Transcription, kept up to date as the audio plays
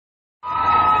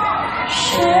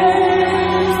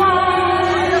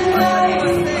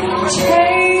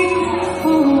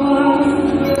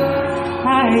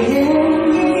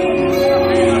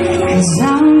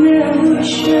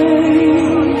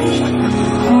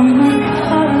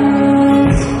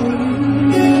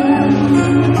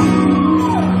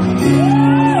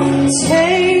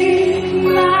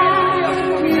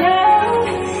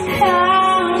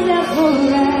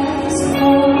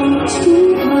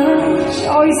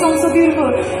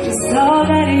Just all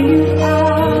that you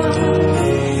are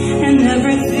and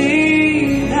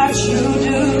everything that you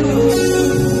do.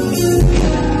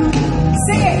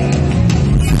 Sing it!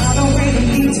 I don't really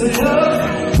need to look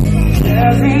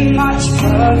very much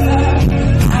further.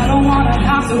 I don't wanna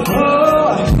have to go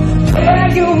where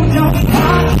you don't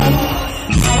want to.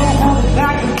 I don't hold it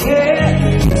back again.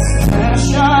 This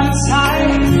passion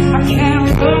inside, I can't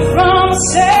run from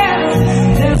myself.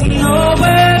 There's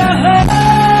nowhere to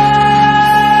hide.